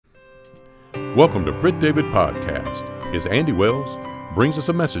Welcome to Britt David Podcast. As Andy Wells brings us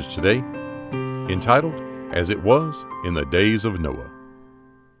a message today entitled, As It Was in the Days of Noah.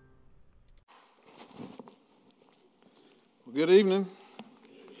 Well, good evening.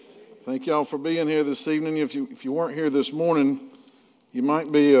 Thank y'all for being here this evening. If you weren't here this morning, you might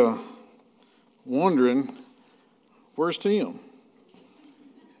be wondering, where's Tim?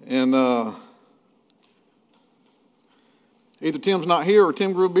 And either Tim's not here or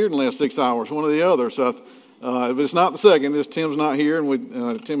Tim grew a beard in the last 6 hours, one or the other. So if it's not the second, it's Tim's not here,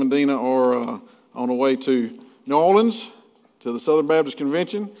 and Tim and Dina are on the way to New Orleans to the Southern Baptist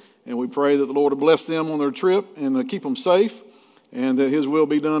Convention, and we pray that the Lord will bless them on their trip and keep them safe, and that His will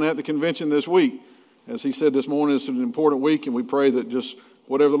be done at the convention this week. As he said this morning, it's an important week, and we pray that just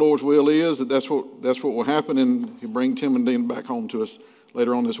whatever the Lord's will is, that's what will happen, and He'll bring Tim and Dina back home to us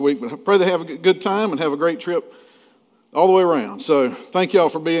later on this week. But I pray they have a good time and have a great trip all the way around. So thank y'all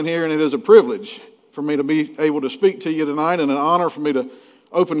for being here, and it is a privilege for me to be able to speak to you tonight and an honor for me to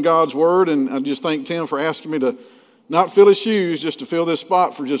open God's Word. And I just thank Tim for asking me to not fill his shoes, just to fill this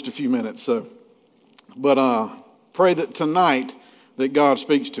spot for just a few minutes. But pray that tonight that God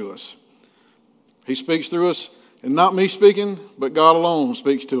speaks to us. He speaks through us, and not me speaking, but God alone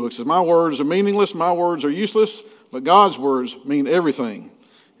speaks to us. Because my words are meaningless, my words are useless, but God's words mean everything.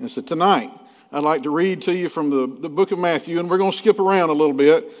 And so tonight, I'd like to read to you from the book of Matthew, and we're going to skip around a little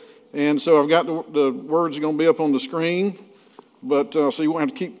bit. And so I've got the words are going to be up on the screen, but so you won't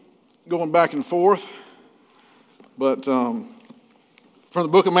have to keep going back and forth. But from the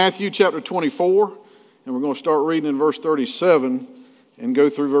book of Matthew, chapter 24, and we're going to start reading in verse 37 and go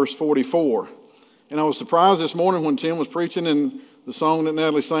through verse 44. And I was surprised this morning when Tim was preaching, and the song that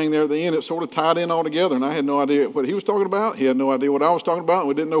Natalie sang there at the end, it sort of tied in all together, and I had no idea what he was talking about. He had no idea what I was talking about, and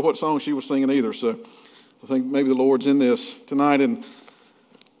we didn't know what song she was singing either. So I think maybe the Lord's in this tonight. And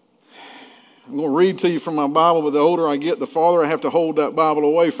I'm going to read to you from my Bible, but the older I get, the farther I have to hold that Bible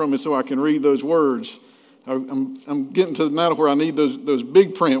away from me so I can read those words. I'm getting to now where I need those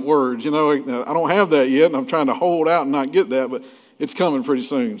big print words. You know, I don't have that yet, and I'm trying to hold out and not get that, but it's coming pretty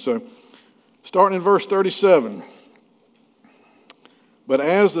soon. So starting in verse 37. But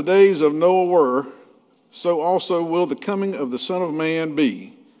as the days of Noah were, so also will the coming of the Son of Man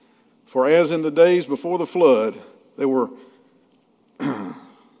be. For as in the days before the flood, they were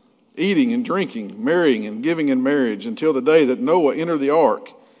eating and drinking, marrying and giving in marriage, until the day that Noah entered the ark,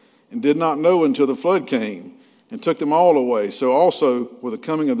 and did not know until the flood came, and took them all away. So also will the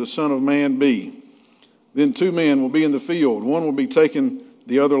coming of the Son of Man be. Then 2 men will be in the field, one will be taken,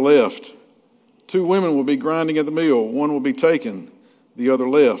 the other left. 2 women will be grinding at the mill, one will be taken, the other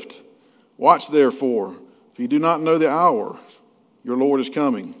left. Watch therefore, for you do not know the hour your Lord is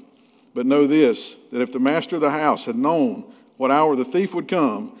coming. But know this, that if the master of the house had known what hour the thief would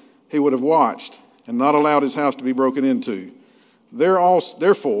come, he would have watched and not allowed his house to be broken into.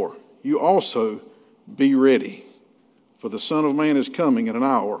 Therefore, you also be ready, for the Son of Man is coming in an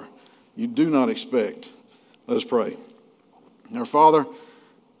hour you do not expect. Let us pray. Our Father,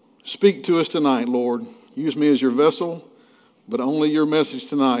 speak to us tonight, Lord. Use me as your vessel, but only your message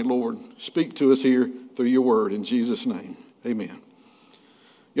tonight, Lord. Speak to us here through your word. In Jesus' name, amen.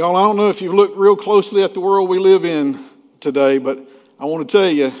 Y'all, I don't know if you've looked real closely at the world we live in today, but I want to tell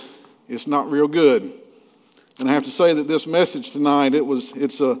you, it's not real good. And I have to say that this message tonight, it was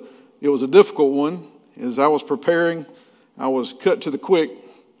a difficult one. As I was preparing, I was cut to the quick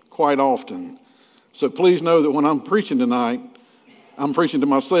quite often. So please know that when I'm preaching tonight, I'm preaching to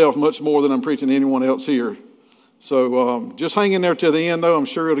myself much more than I'm preaching to anyone else here. So just hang in there till the end, though. I'm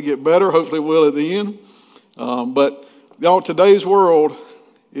sure it'll get better. Hopefully it will at the end. But y'all, today's world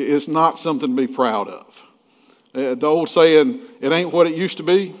is not something to be proud of. The old saying, it ain't what it used to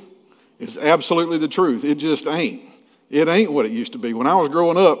be, is absolutely the truth. It just ain't. It ain't what it used to be. When I was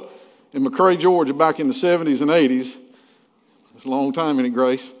growing up in McCray, Georgia, back in the 70s and 80s, it's a long time, isn't it,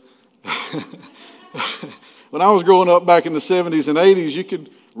 Grace? When I was growing up back in the 70s and 80s, you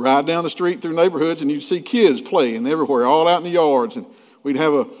could ride down the street through neighborhoods and you'd see kids playing everywhere, all out in the yards. And we'd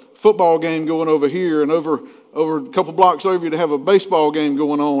have a football game going over here, and over a couple blocks over you'd have a baseball game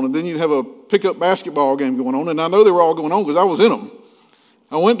going on, and then you'd have a pickup basketball game going on. And I know they were all going on because I was in them.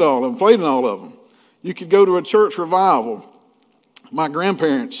 I went to all of them, played in all of them. You could go to a church revival. My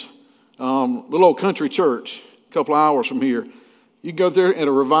grandparents' little old country church, a couple of hours from here. You'd go there at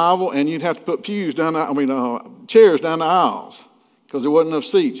a revival, and you'd have to put chairs down the aisles because there wasn't enough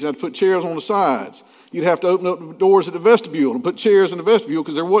seats. You'd have to put chairs on the sides. You'd have to open up the doors at the vestibule and put chairs in the vestibule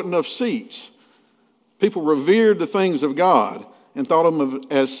because there wasn't enough seats. People revered the things of God and thought of them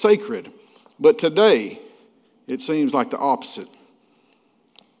as sacred. But today, it seems like the opposite.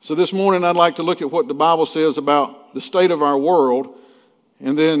 So this morning I'd like to look at what the Bible says about the state of our world,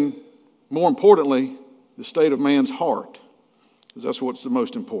 and then more importantly, the state of man's heart, because that's what's the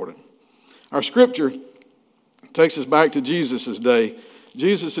most important. Our scripture takes us back to Jesus' day.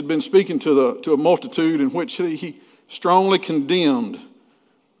 Jesus had been speaking to a multitude in which he strongly condemned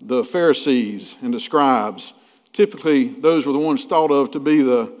the Pharisees and the scribes. Typically, those were the ones thought of to be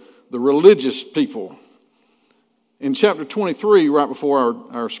the religious people. In chapter 23, right before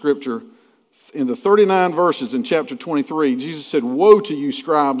our scripture, in the 39 verses in chapter 23, Jesus said, "Woe to you,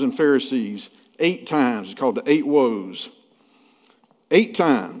 scribes and Pharisees," 8 times. It's called the 8 woes. 8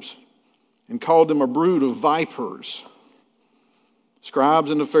 times. And called them a brood of vipers. Scribes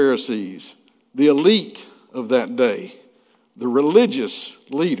and the Pharisees, the elite of that day, the religious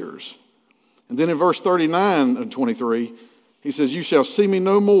leaders. And then in verse 39 of 23, he says, "You shall see me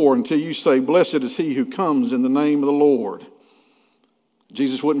no more until you say, 'Blessed is he who comes in the name of the Lord.'"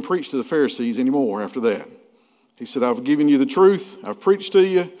 Jesus wouldn't preach to the Pharisees anymore after that. He said, "I've given you the truth, I've preached to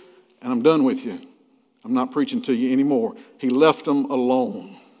you, and I'm done with you. I'm not preaching to you anymore." He left them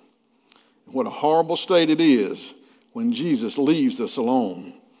alone. What a horrible state it is when Jesus leaves us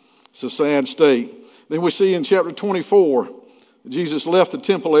alone. It's a sad state. Then we see in chapter 24, Jesus left the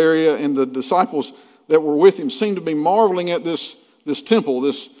temple area, and the disciples that were with him seemed to be marveling at this temple,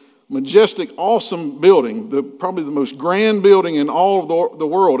 this majestic, awesome building, probably the most grand building in all of the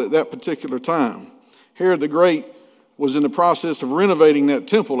world at that particular time. Herod the Great was in the process of renovating that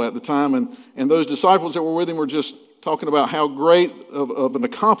temple at the time, and those disciples that were with him were just talking about how great of an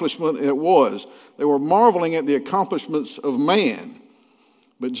accomplishment it was. They were marveling at the accomplishments of man.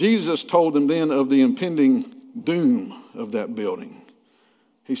 But Jesus told them then of the impending doom of that building.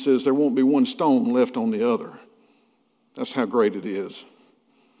 He says there won't be one stone left on the other. That's how great it is.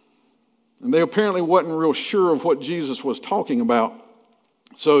 And they apparently wasn't real sure of what Jesus was talking about.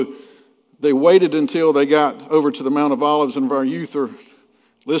 So they waited until they got over to the Mount of Olives, and if our youth are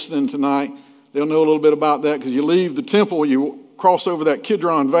listening tonight, they'll know a little bit about that, because you leave the temple, you cross over that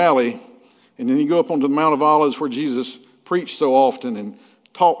Kidron Valley, and then you go up onto the Mount of Olives where Jesus preached so often and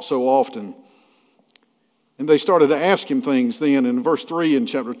taught so often. And they started to ask him things then. In verse 3 in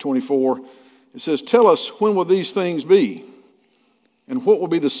chapter 24, it says, "Tell us, when will these things be? And what will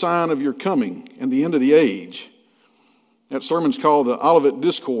be the sign of your coming and the end of the age?" That sermon's called the Olivet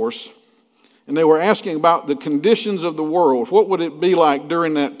Discourse. And they were asking about the conditions of the world. What would it be like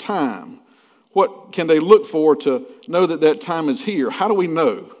during that time? What can they look for to know that that time is here? How do we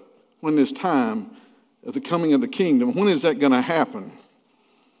know when this time of the coming of the kingdom, when is that going to happen?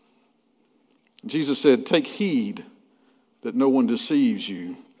 Jesus said, "Take heed that no one deceives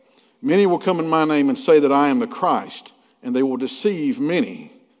you. Many will come in my name and say that I am the Christ, and they will deceive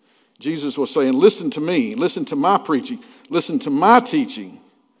many." Jesus was saying, listen to me, listen to my preaching, listen to my teaching.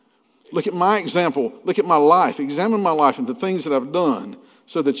 Look at my example, look at my life, examine my life and the things that I've done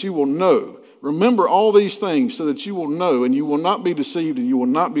so that you will know. Remember all these things so that you will know, and you will not be deceived, and you will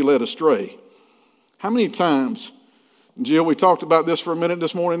not be led astray. How many times, Jill, we talked about this for a minute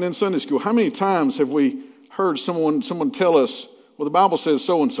this morning in Sunday school. How many times have we heard someone tell us, "Well, the Bible says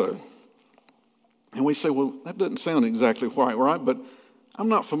so-and-so." And we say, "Well, that doesn't sound exactly quite right, but I'm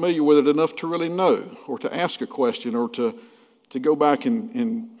not familiar with it enough to really know," or to ask a question, or to go back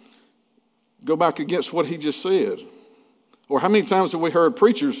and go back against what he just said. Or how many times have we heard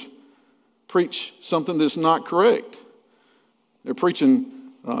preachers preach something that's not correct? They're preaching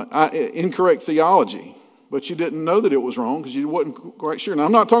incorrect theology, but you didn't know that it was wrong because you wasn't quite sure. Now,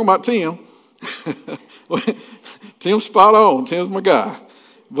 I'm not talking about Tim. Tim's spot on. Tim's my guy.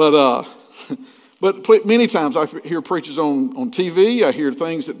 But many times I hear preachers on TV. I hear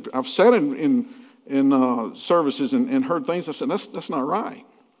things that I've sat in services and heard things. I said, that's not right.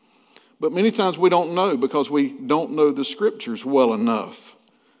 But many times we don't know because we don't know the scriptures well enough.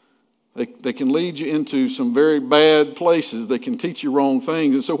 They can lead you into some very bad places. They can teach you wrong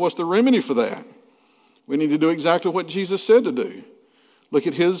things. And so what's the remedy for that? We need to do exactly what Jesus said to do. Look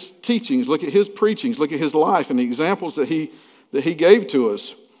at his teachings, look at his preachings, look at his life and the examples that he gave to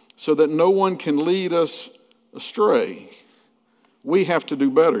us so that no one can lead us astray. We have to do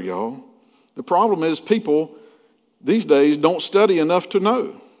better, y'all. The problem is people these days don't study enough to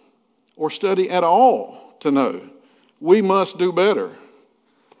know, or study at all to know. We must do better.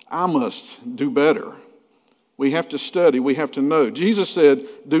 I must do better. We have to study. We have to know. Jesus said,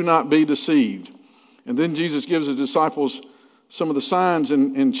 "Do not be deceived." And then Jesus gives his disciples some of the signs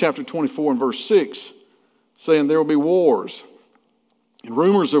in chapter 24 and verse 6, saying there will be wars and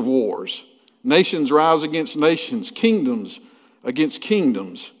rumors of wars. Nations rise against nations, kingdoms against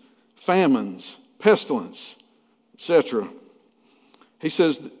kingdoms, famines, pestilence, etc. He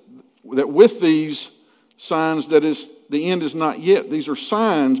says with these signs that the end is not yet. These are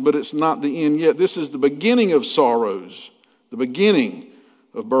signs, but it's not the end yet. This is the beginning of sorrows, the beginning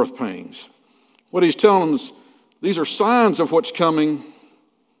of birth pains. What he's telling us, these are signs of what's coming,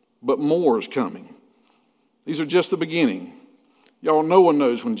 but more is coming. These are just the beginning. Y'all, no one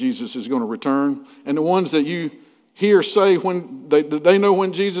knows when Jesus is going to return. And the ones that you hear say when they know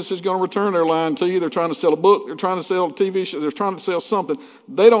when Jesus is going to return, they're lying to you. They're trying to sell a book. They're trying to sell a TV show. They're trying to sell something.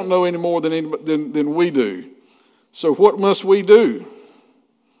 They don't know any more than we do. So what must we do?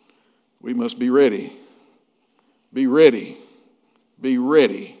 We must be ready. Be ready. Be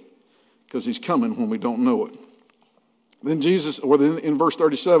ready. Because he's coming when we don't know it. Then in verse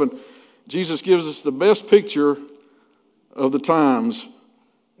 37, Jesus gives us the best picture of the times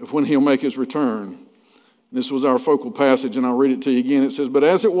of when he'll make his return. This was our focal passage, and I'll read it to you again. It says, "But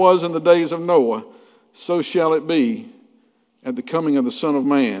as it was in the days of Noah, so shall it be at the coming of the Son of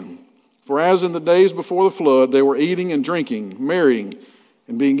Man. For as in the days before the flood, they were eating and drinking, marrying,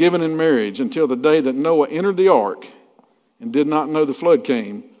 and being given in marriage, until the day that Noah entered the ark, and did not know the flood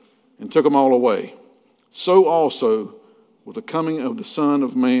came, and took them all away. So also will the coming of the Son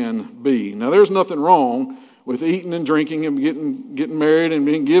of Man be." Now there's nothing wrong with eating and drinking and getting married and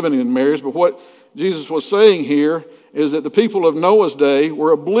being given in marriage, but what Jesus was saying here is that the people of Noah's day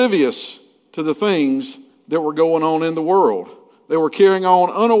were oblivious to the things that were going on in the world. They were carrying on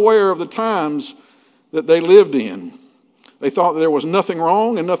unaware of the times that they lived in. They thought that there was nothing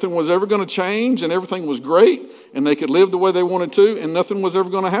wrong and nothing was ever going to change and everything was great and they could live the way they wanted to and nothing was ever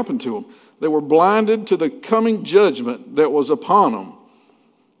going to happen to them. They were blinded to the coming judgment that was upon them.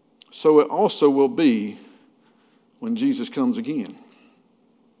 So it also will be when Jesus comes again.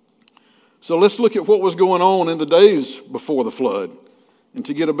 So let's look at what was going on in the days before the flood and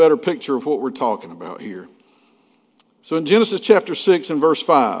to get a better picture of what we're talking about here. So in Genesis chapter 6 and verse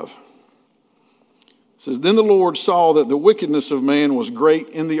 5, it says, "Then the Lord saw that the wickedness of man was great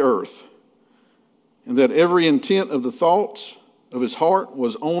in the earth, and that every intent of the thoughts of his heart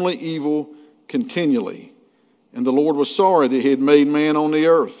was only evil continually. And the Lord was sorry that he had made man on the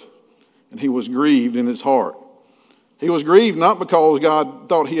earth, and he was grieved in his heart." He was grieved not because God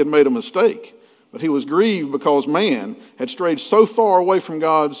thought he had made a mistake, but he was grieved because man had strayed so far away from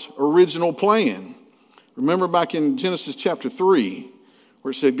God's original plan. Remember back in Genesis chapter 3,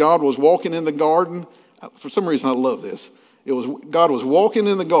 where it said God was walking in the garden. For some reason, I love this. God was walking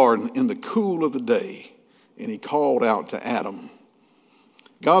in the garden in the cool of the day, and he called out to Adam.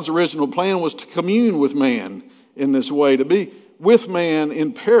 God's original plan was to commune with man in this way, to be with man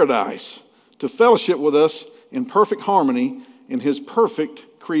in paradise, to fellowship with us in perfect harmony in his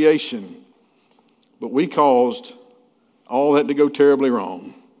perfect creation. But we caused all that to go terribly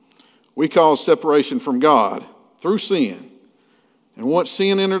wrong. We caused separation from God through sin. And once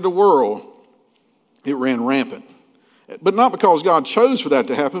sin entered the world, it ran rampant. But not because God chose for that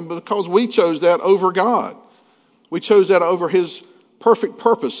to happen, but because we chose that over God. We chose that over his perfect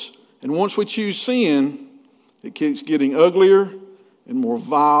purpose. And once we choose sin, it keeps getting uglier and more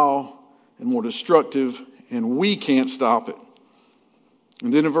vile and more destructive, and we can't stop it.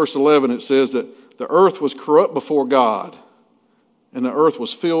 And then in verse 11 it says that the earth was corrupt before God, and the earth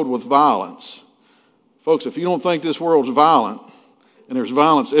was filled with violence. Folks, if you don't think this world's violent, and there's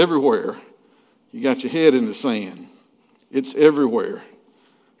violence everywhere, you got your head in the sand. It's everywhere.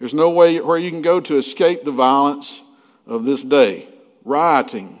 There's no way where you can go to escape the violence of this day.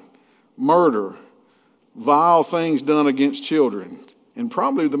 Rioting, murder, vile things done against children, and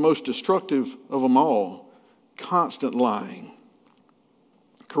probably the most destructive of them all, constant lying.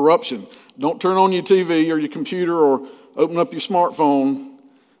 Corruption. Don't turn on your TV or your computer or open up your smartphone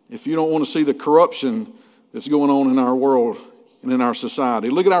if you don't want to see the corruption that's going on in our world and in our society.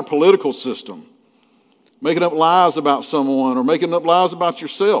 Look at our political system. Making up lies about someone or making up lies about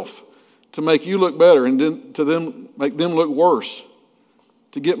yourself to make you look better and then to them make them look worse,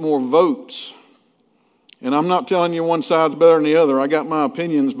 to get more votes. And I'm not telling you one side's better than the other. I got my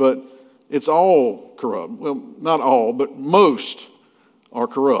opinions, but it's all corrupt. Well, not all, but most are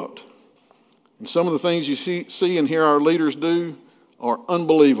corrupt. And some of the things you see and hear our leaders do are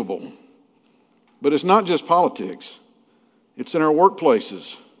unbelievable. But it's not just politics. It's in our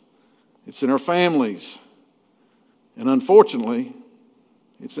workplaces. It's in our families. And unfortunately,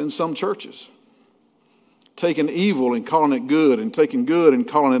 it's in some churches. Taking evil and calling it good, and taking good and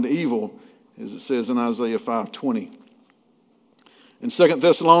calling it evil, as it says in Isaiah 5:20. In 2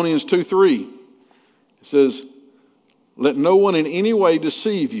 Thessalonians 2:3, it says, "Let no one in any way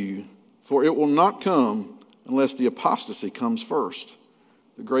deceive you, for it will not come unless the apostasy comes first."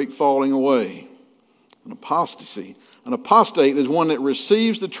 The great falling away. An apostasy. An apostate is one that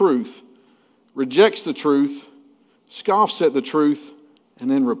receives the truth, rejects the truth, scoffs at the truth, and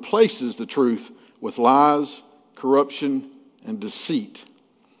then replaces the truth with lies, corruption, and deceit.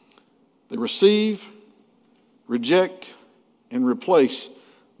 They receive, reject, and replace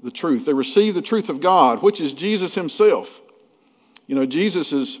the truth. They receive the truth of God, which is Jesus himself. You know,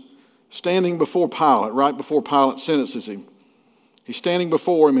 Jesus is standing before Pilate, right before Pilate sentences him. He's standing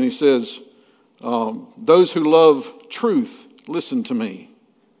before him and he says, those who love truth, listen to me.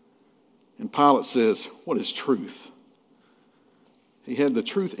 And Pilate says, what is truth? He had the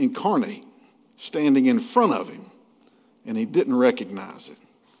truth incarnate standing in front of him, and he didn't recognize it.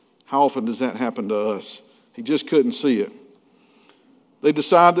 How often does that happen to us? He just couldn't see it. They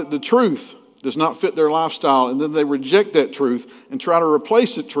decide that the truth does not fit their lifestyle, and then they reject that truth and try to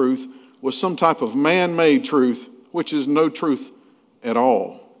replace the truth with some type of man-made truth, which is no truth at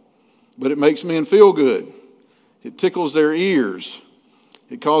all. But it makes men feel good. It tickles their ears.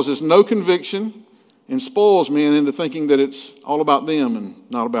 It causes no conviction and spoils men into thinking that it's all about them and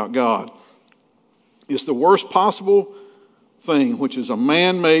not about God. It's the worst possible thing, which is a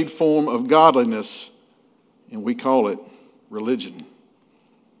man-made form of godliness, and we call it religion.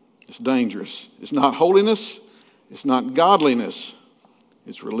 It's dangerous. It's not holiness. It's not godliness.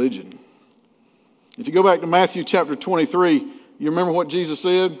 It's religion. If you go back to Matthew chapter 23, you remember what Jesus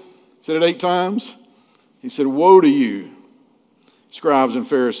said? He said it 8 times. He said, woe to you, scribes and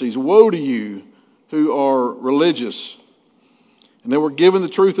Pharisees. Woe to you who are religious. And they were given the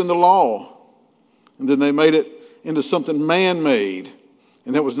truth in the law. And then they made it into something man-made.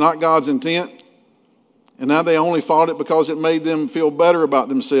 And that was not God's intent. And now they only followed it because it made them feel better about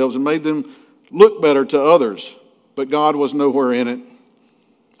themselves and made them look better to others. But God was nowhere in it.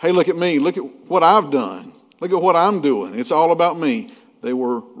 Hey, look at me. Look at what I've done. Look at what I'm doing. It's all about me. They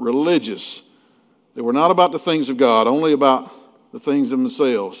were religious. They were not about the things of God, only about the things of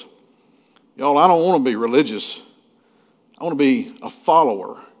themselves. Y'all, I don't want to be religious. I want to be a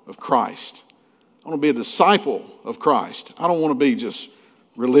follower of Christ. I want to be a disciple of Christ. I don't want to be just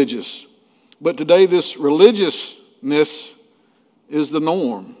religious. But today this religiousness is the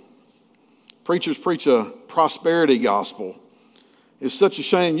norm. Preachers preach a prosperity gospel. It's such a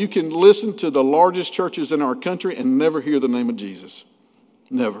shame. You can listen to the largest churches in our country and never hear the name of Jesus.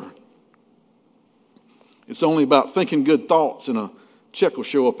 Never. It's only about thinking good thoughts and a check will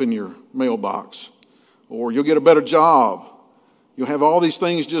show up in your mailbox. Or you'll get a better job. You'll have all these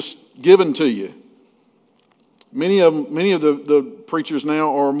things just given to you. Many of the preachers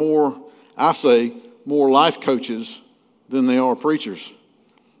now are more life coaches than they are preachers.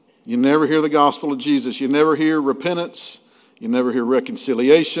 You never hear the gospel of Jesus. You never hear repentance. You never hear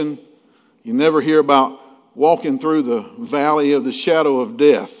reconciliation. You never hear about walking through the valley of the shadow of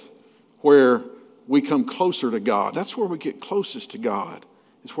death where we come closer to God. That's where we get closest to God.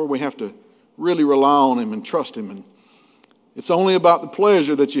 It's where we have to really rely on him and trust him. And it's only about the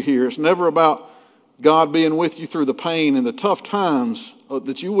pleasure that you hear. It's never about God being with you through the pain and the tough times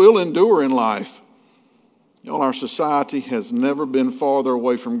that you will endure in life. Y'all, our society has never been farther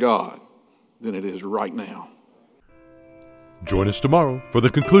away from God than it is right now. Join us tomorrow for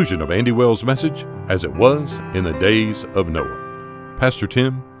the conclusion of Andy Wells' message, As It Was in the Days of Noah. Pastor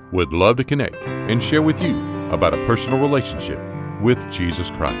Tim would love to connect and share with you about a personal relationship with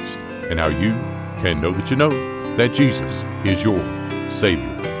Jesus Christ and how you can know that Jesus is your Savior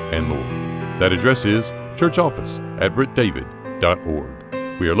and Lord. That address is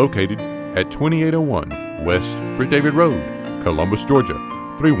churchoffice@brittdavid.org. We are located at 2801 West Britt David Road, Columbus, Georgia,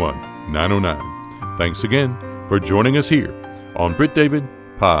 31909. Thanks again for joining us here on Britt David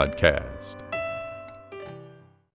Podcast.